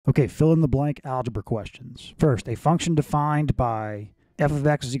Okay, fill in the blank algebra questions. First, a function defined by f of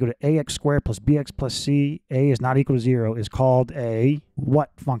x is equal to ax squared plus bx plus c, a is not equal to 0, is called a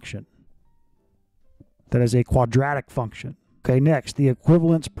what function? That is a quadratic function. Okay, next, the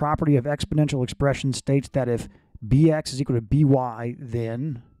equivalence property of exponential expression states that if bx is equal to by,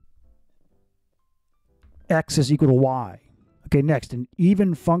 then x is equal to y. Okay, next, an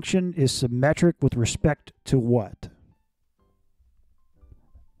even function is symmetric with respect to what?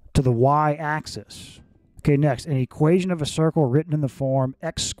 To the y-axis. Okay, next, an equation of a circle written in the form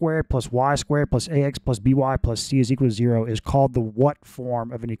x squared plus y squared plus ax plus by plus c is equal to 0 is called the what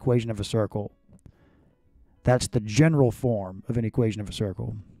form of an equation of a circle? That's the general form of an equation of a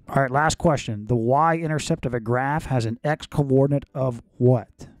circle. All right, last question. The y-intercept of a graph has an x-coordinate of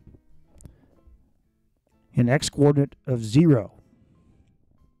what? An x-coordinate of 0.